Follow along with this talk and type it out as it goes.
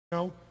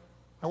know,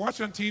 I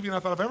watched it on TV and I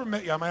thought, if I ever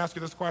met you, I might ask you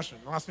this question.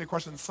 I'll ask me a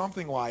question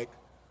something like,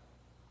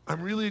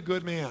 I'm really a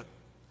good man.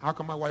 How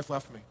come my wife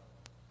left me?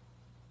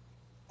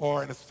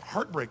 Or, and it's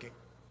heartbreaking.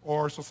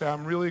 Or she'll say,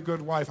 I'm really a good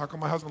wife. How come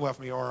my husband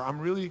left me? Or,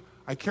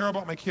 I care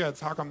about my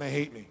kids. How come they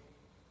hate me?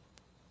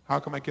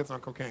 How come my kids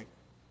on cocaine?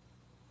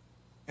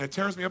 And it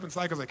tears me up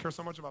inside because I care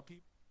so much about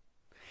people.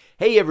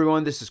 Hey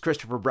everyone, this is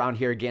Christopher Brown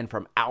here again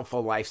from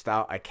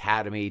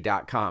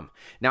AlphaLifestyleAcademy.com.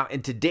 Now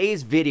in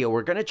today's video,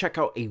 we're going to check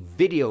out a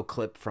video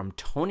clip from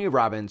Tony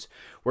Robbins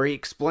where he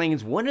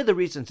explains one of the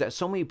reasons that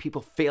so many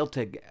people fail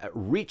to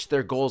reach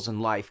their goals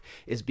in life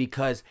is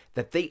because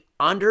that they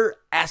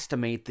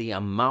underestimate the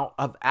amount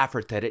of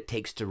effort that it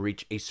takes to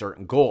reach a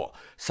certain goal.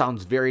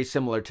 Sounds very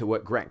similar to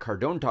what Grant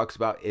Cardone talks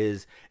about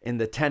is in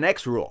the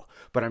 10X rule,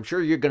 but I'm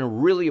sure you're going to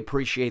really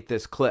appreciate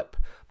this clip.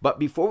 But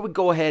before we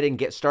go ahead and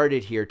get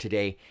started here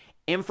today,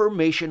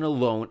 information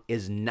alone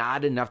is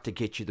not enough to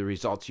get you the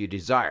results you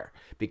desire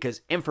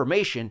because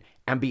information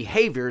and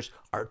behaviors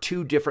are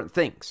two different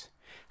things.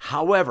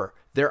 However,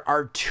 there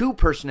are two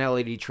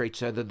personality traits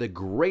that are the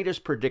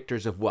greatest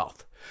predictors of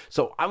wealth.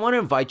 So I want to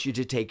invite you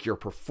to take your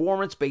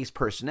performance-based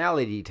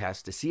personality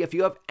test to see if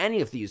you have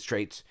any of these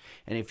traits.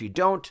 And if you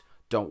don't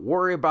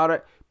worry about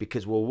it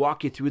because we'll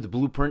walk you through the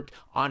blueprint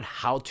on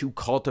how to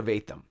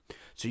cultivate them.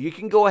 So you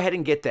can go ahead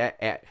and get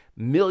that at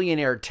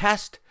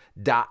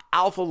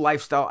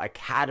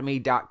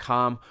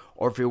millionairetest.alphalifestyleacademy.com,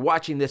 or if you're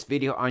watching this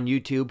video on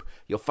YouTube,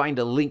 you'll find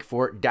a link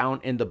for it down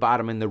in the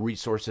bottom in the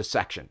resources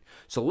section.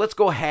 So let's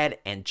go ahead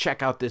and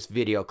check out this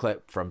video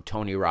clip from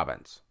Tony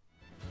Robbins.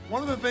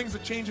 One of the things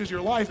that changes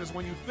your life is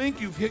when you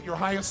think you've hit your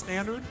highest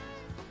standard,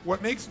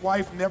 what makes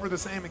life never the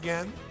same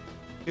again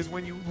is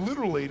when you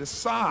literally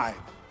decide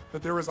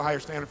that there is a higher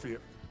standard for you.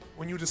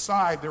 When you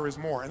decide there is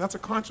more, and that's a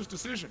conscious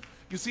decision.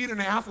 You see it in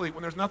an athlete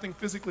when there's nothing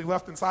physically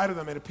left inside of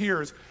them, it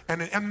appears,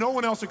 and no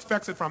one else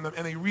expects it from them,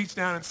 and they reach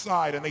down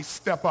inside and they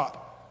step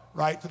up,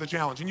 right, to the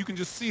challenge. And you can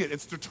just see it.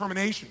 It's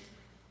determination,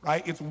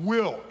 right? It's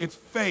will, it's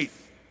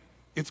faith,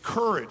 it's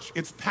courage,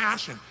 it's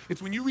passion.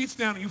 It's when you reach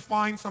down and you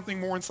find something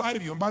more inside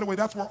of you. And by the way,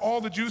 that's where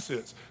all the juice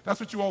is. That's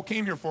what you all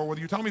came here for,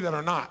 whether you tell me that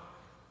or not.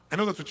 I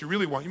know that's what you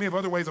really want. You may have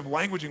other ways of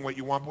languaging what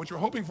you want, but what you're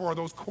hoping for are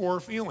those core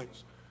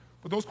feelings.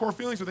 But those core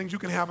feelings are things you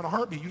can have in a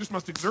heartbeat. You just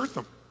must exert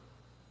them.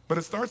 But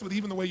it starts with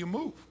even the way you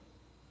move.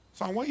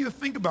 So I want you to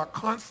think about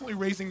constantly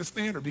raising the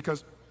standard,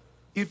 because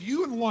if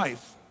you in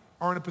life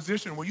are in a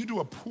position where you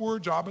do a poor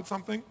job at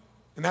something,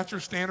 and that's your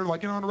standard,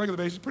 like, on a regular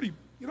basis,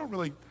 you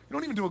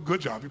don't even do a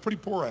good job. You're pretty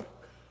poor at it.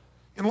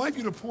 In life,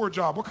 you do a poor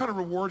job. What kind of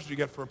rewards do you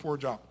get for a poor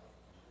job?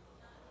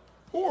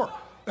 Poor.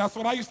 That's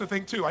what I used to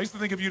think too. I used to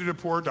think if you did a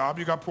poor job,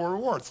 you got poor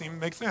rewards. Seemed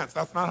to make sense.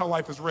 That's not how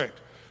life is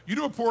rigged. You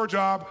do a poor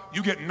job,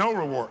 you get no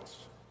rewards.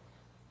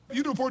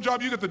 You do a poor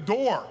job, you get the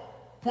door.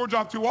 Poor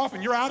job too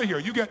often, you're out of here.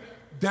 You get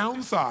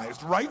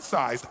downsized,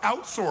 right-sized,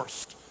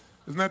 outsourced.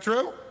 Isn't that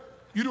true?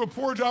 You do a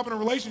poor job in a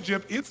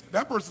relationship,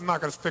 that person's not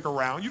going to stick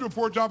around. You do a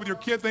poor job with your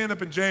kids, they end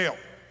up in jail.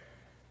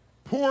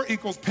 Poor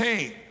equals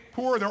pain.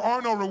 Poor, there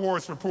are no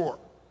rewards for poor.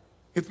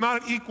 It's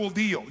not an equal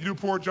deal. You do a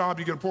poor job,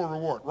 you get a poor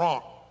reward.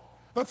 Wrong.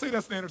 Let's say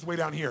that standard's way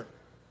down here.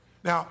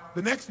 Now,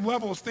 the next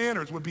level of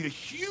standards would be a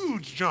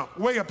huge jump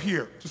way up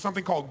here to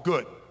something called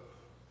good.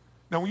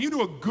 Now, when you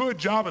do a good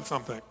job at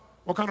something,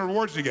 what kind of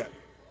rewards do you get?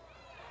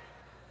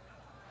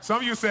 Some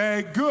of you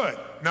say, good.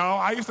 No,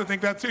 I used to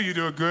think that too. You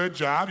do a good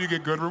job, you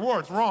get good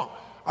rewards. Wrong.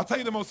 I'll tell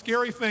you the most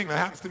scary thing that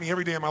happens to me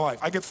every day in my life.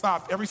 I get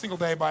stopped every single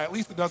day by at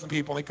least a dozen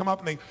people, and they come up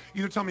and they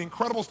either tell me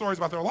incredible stories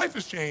about their life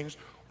has changed,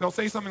 they'll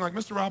say something like,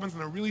 Mr. Robbins,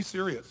 and they're really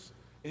serious.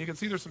 And you can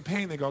see there's some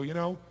pain. They go,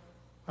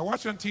 I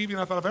watched it on TV and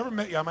I thought, if I ever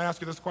met you, I might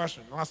ask you this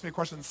question. They'll ask me a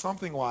question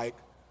something like,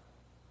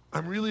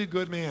 I'm really a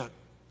good man.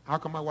 How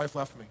come my wife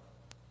left me?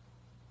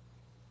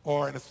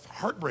 Or, and it's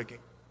heartbreaking.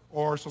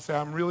 Or she'll say,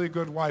 I'm really a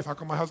good wife. How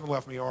come my husband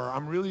left me? Or,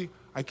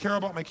 I care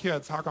about my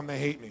kids. How come they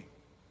hate me?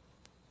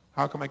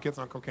 How come my kids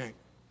on cocaine?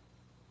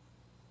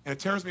 And it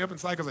tears me up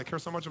inside because I care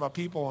so much about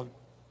people,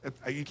 and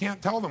you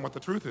can't tell them what the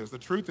truth is. The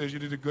truth is you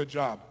did a good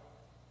job.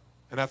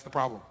 And that's the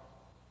problem.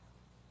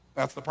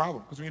 That's the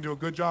problem. Because when you do a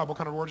good job, what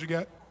kind of rewards you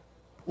get?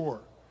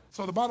 Poor.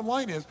 So the bottom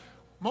line is,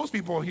 most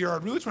people here are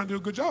really trying to do a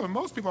good job, and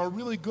most people are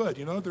really good.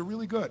 They're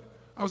really good.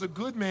 I was a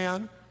good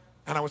man,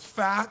 and I was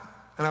fat,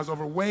 and I was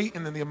overweight,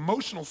 and in the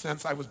emotional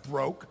sense, I was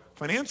broke.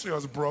 Financially, I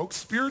was broke.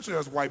 Spiritually, I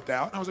was wiped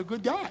out, and I was a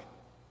good guy.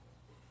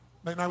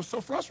 And I was so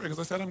frustrated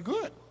because I said, I'm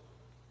good.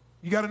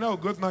 You got to know,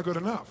 good's not good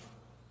enough.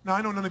 Now,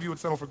 I know none of you would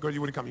settle for good.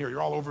 You wouldn't come here.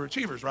 You're all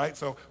overachievers, right?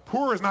 So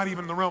poor is not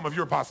even in the realm of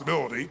your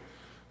possibility.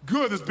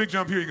 Good, this big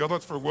jump here, you go,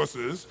 that's for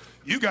wusses.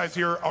 You guys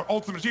here are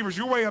ultimate achievers.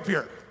 You're way up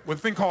here with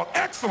a thing called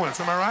excellence.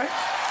 Am I right?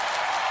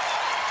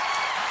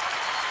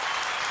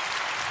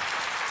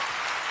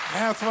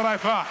 That's what I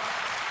thought.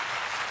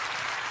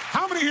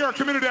 How many here are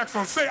committed to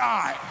excellence? Say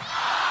I.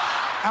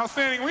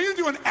 Outstanding. When you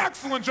do an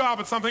excellent job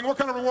at something, what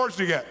kind of rewards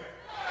do you get?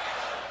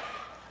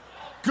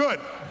 Good.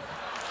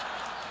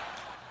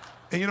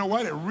 And you know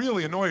what? It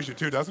really annoys you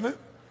too, doesn't it?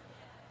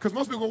 Because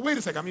most people go, wait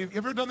a second, you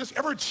ever done this? You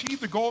ever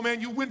achieved the goal,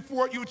 man? You went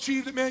for it, you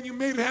achieved it, man, you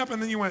made it happen,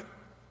 and then you went,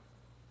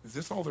 is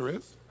this all there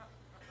is?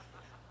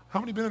 How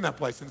many been in that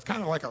place? And it's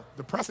kind of like a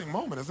depressing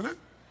moment, isn't it?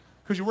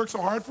 Because you work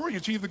so hard for it, you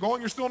achieve the goal,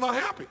 and you're still not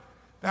happy.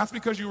 That's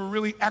because you were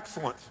really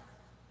excellent.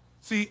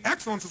 See,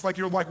 excellence is like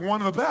you're like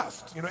one of the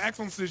best.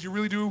 Excellence is you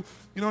really do,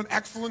 an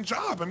excellent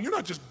job. I mean, you're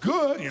not just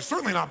good, and you're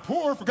certainly not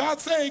poor. For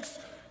God's sakes,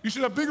 you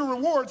should have bigger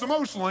rewards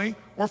emotionally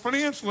or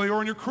financially or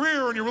in your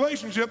career or in your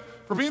relationship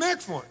for being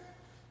excellent.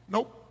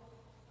 Nope.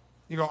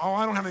 You go, oh,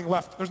 I don't have anything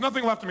left. There's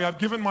nothing left of me. I've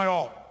given my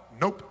all.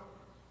 Nope.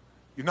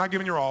 You've not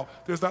given your all.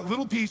 There's that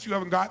little piece you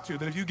haven't got to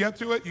that if you get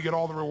to it, you get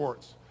all the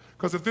rewards.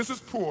 Because if this is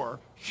poor,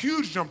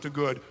 huge jump to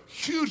good,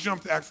 huge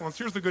jump to excellence,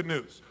 here's the good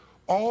news.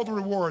 All the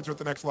rewards are at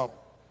the next level.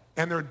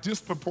 And they're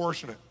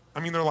disproportionate. I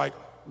mean, they're like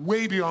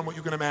way beyond what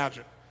you can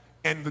imagine.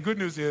 And the good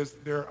news is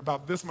they're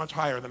about this much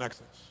higher than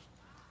excellence.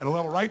 At a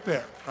level right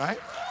there, right?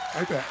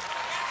 Right there.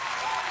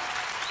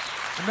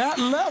 And that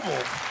level,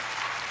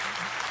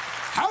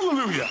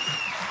 hallelujah.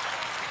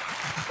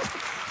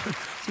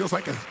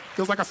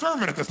 feels like a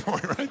sermon at this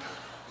point, right?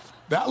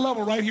 That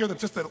level right here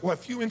that's just a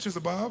few inches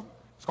above,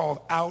 it's called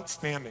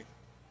outstanding.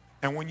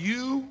 And when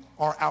you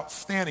are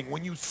outstanding,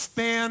 when you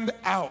stand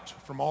out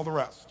from all the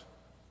rest,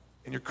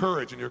 in your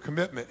courage, in your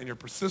commitment, in your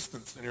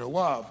persistence, in your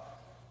love,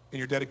 in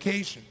your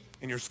dedication,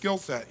 in your skill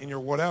set, in your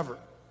whatever,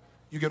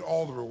 you get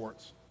all the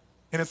rewards.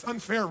 And it's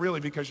unfair, really,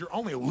 because you're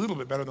only a little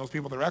bit better than those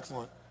people that are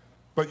excellent,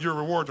 but your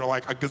rewards are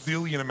like a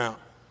gazillion amount.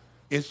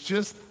 It's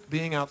just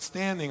being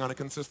outstanding on a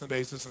consistent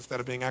basis instead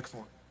of being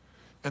excellent.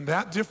 And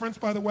that difference,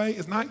 by the way,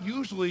 is not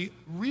usually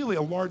really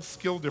a large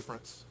skill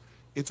difference.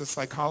 It's a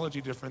psychology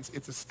difference.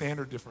 It's a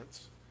standard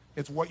difference.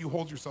 It's what you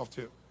hold yourself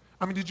to.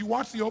 I mean, did you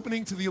watch the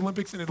opening to the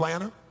Olympics in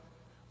Atlanta?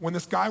 When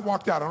this guy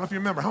walked out, I don't know if you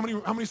remember, how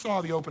many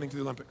saw the opening to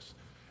the Olympics?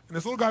 And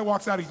this little guy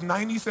walks out, he's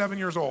 97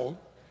 years old.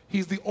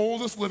 He's the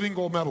oldest living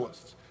gold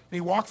medalist. And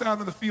he walks out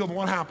into the field, and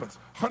what happens?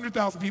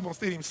 100,000 people in the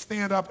stadium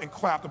stand up and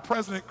clap. The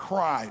president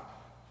cried.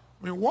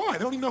 I mean, why?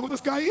 They don't even know who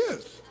this guy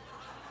is.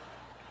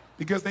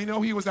 Because they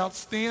know he was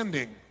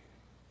outstanding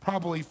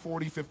probably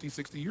 40, 50,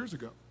 60 years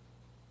ago.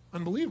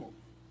 Unbelievable.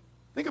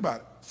 Think about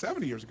it,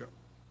 70 years ago.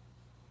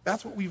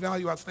 That's what we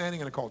value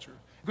outstanding in a culture.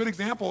 A good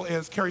example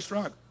is Carrie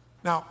Strug.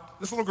 Now,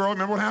 this little girl,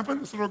 remember what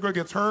happened? This little girl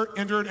gets hurt,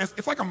 injured.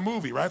 It's like a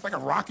movie, right? It's like a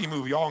Rocky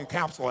movie all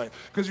encapsulated.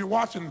 Because you're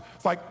watching,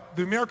 it's like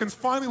the Americans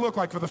finally look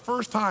like for the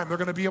first time they're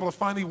going to be able to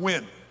finally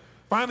win,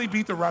 finally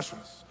beat the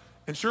Russians.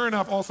 And sure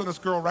enough, all of a sudden this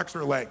girl wrecks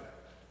her leg.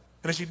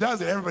 And as she does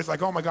it, everybody's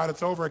like, oh my God,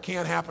 it's over, it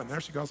can't happen. There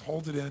she goes,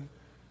 holds it in.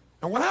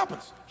 And what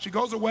happens? She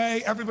goes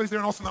away, everybody's there,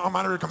 and all of a sudden the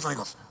monitor comes in and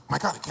goes, oh my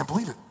God, I can't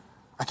believe it.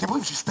 I can't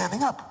believe it. She's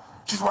standing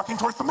up. She's walking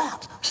towards the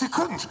mat. She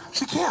couldn't.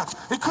 She can't.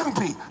 It couldn't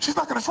be. She's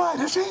not going to try it,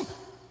 is she?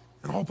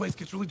 And the whole place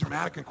gets really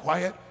dramatic and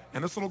quiet,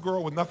 and this little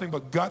girl with nothing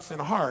but guts and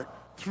heart,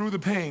 through the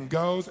pain,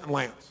 goes and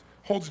lands.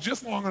 Holds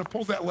just long enough,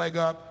 pulls that leg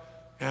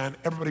up, and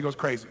everybody goes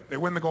crazy. They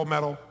win the gold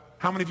medal.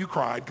 How many of you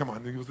cried? Come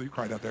on, you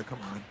cried out there, come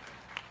on.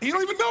 And you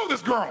don't even know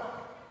this girl.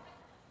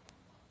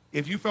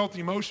 If you felt the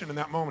emotion in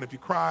that moment, if you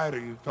cried or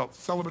you felt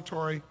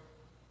celebratory,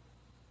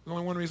 there's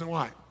only one reason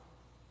why.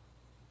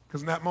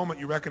 Because in that moment,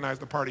 you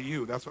recognized the part of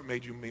you. That's what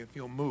made you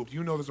feel moved.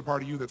 You know there's a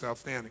part of you that's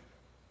outstanding.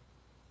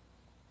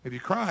 If you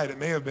cried, it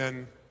may have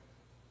been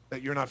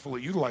that you're not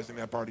fully utilizing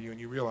that part of you, and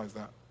you realize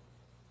that.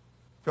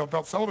 Felt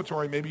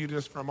celebratory, maybe you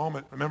just for a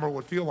moment remember what it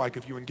would feel like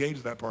if you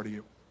engaged that part of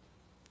you.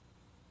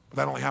 But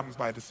that only happens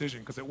by a decision,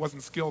 because it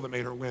wasn't skill that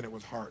made her win, it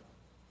was heart.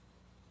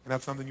 And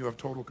that's something you have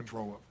total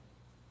control of.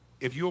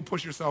 If you'll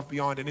push yourself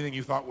beyond anything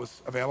you thought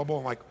was available,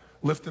 and like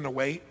lifting a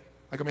weight,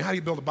 how do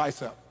you build a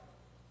bicep?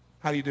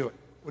 How do you do it?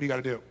 What do you got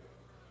to do?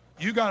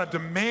 You got to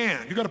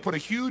demand, you got to put a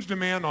huge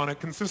demand on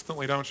it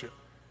consistently, don't you?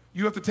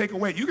 You have to take a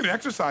weight. You can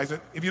exercise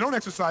it. If you don't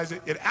exercise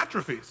it, it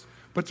atrophies.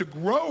 But to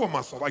grow a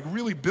muscle, like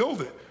really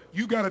build it,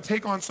 you got to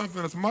take on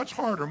something that's much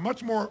harder,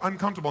 much more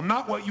uncomfortable,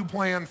 not what you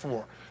planned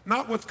for,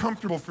 not what's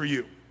comfortable for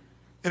you.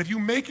 And if you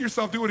make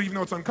yourself do it even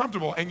though it's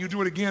uncomfortable, and you do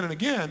it again and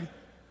again,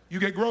 you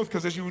get growth,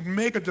 because as you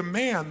make a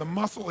demand, the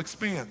muscle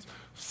expands.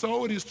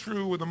 So it is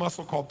true with a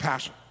muscle called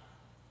passion.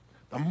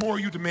 The more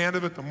you demand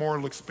of it, the more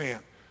it'll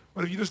expand.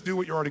 But if you just do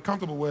what you're already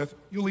comfortable with,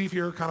 you'll leave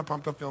here kind of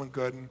pumped up, feeling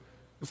good, and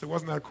you'll say,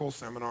 wasn't that a cool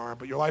seminar?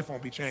 But your life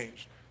won't be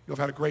changed. You'll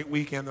have had a great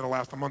weekend that'll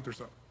last a month or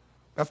so.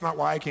 That's not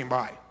why I came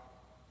by.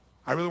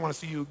 I really want to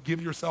see you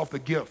give yourself the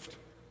gift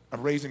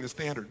of raising the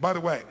standard. By the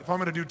way, if I'm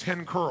going to do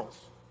 10 curls,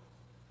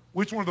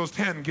 which one of those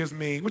 10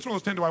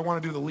 do I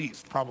want to do the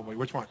least? Probably.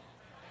 Which one?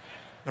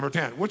 Number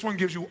 10. Which one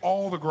gives you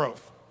all the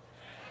growth?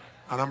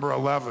 Number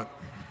 11.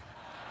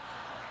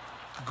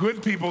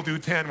 Good people do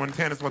 10 when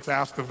 10 is what's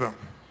asked of them.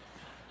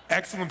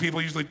 Excellent people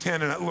usually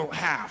 10 and a little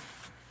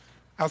half.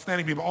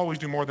 Outstanding people always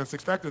do more than is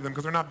expected of them,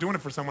 because they're not doing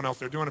it for someone else.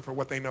 They're doing it for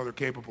what they know they're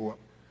capable of.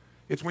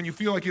 It's when you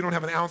feel like you don't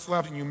have an ounce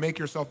left and you make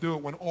yourself do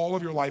it when all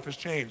of your life has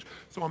changed.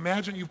 So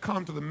imagine you've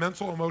come to the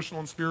mental, emotional,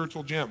 and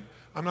spiritual gym.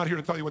 I'm not here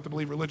to tell you what to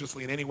believe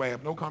religiously in any way. I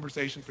have no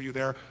conversation for you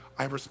there.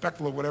 I am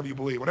respectful of whatever you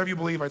believe. Whatever you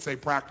believe, I'd say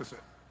practice it.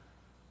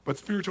 But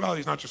spirituality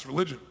is not just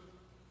religion.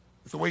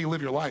 It's the way you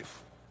live your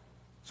life.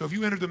 So if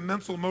you entered the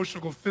mental,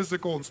 emotional,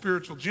 physical, and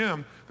spiritual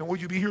gym, then what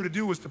you'd be here to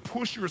do is to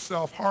push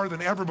yourself harder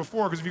than ever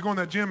before, because if you go in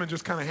that gym and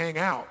just kind of hang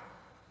out,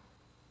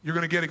 you're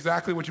going to get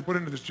exactly what you put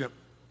into this gym.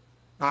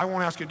 Now, I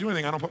won't ask you to do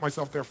anything. I don't put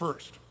myself there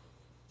first.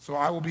 So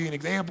I will be an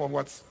example of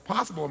what's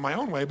possible in my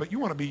own way, but you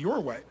want to be your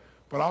way.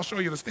 But I'll show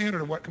you the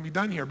standard of what can be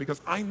done here,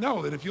 because I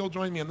know that if you'll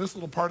join me in this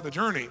little part of the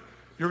journey,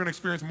 you're going to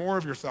experience more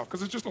of yourself,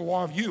 because it's just a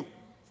law of you.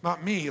 It's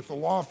not me. It's the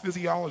law of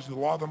physiology, the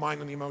law of the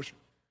mind and the emotion.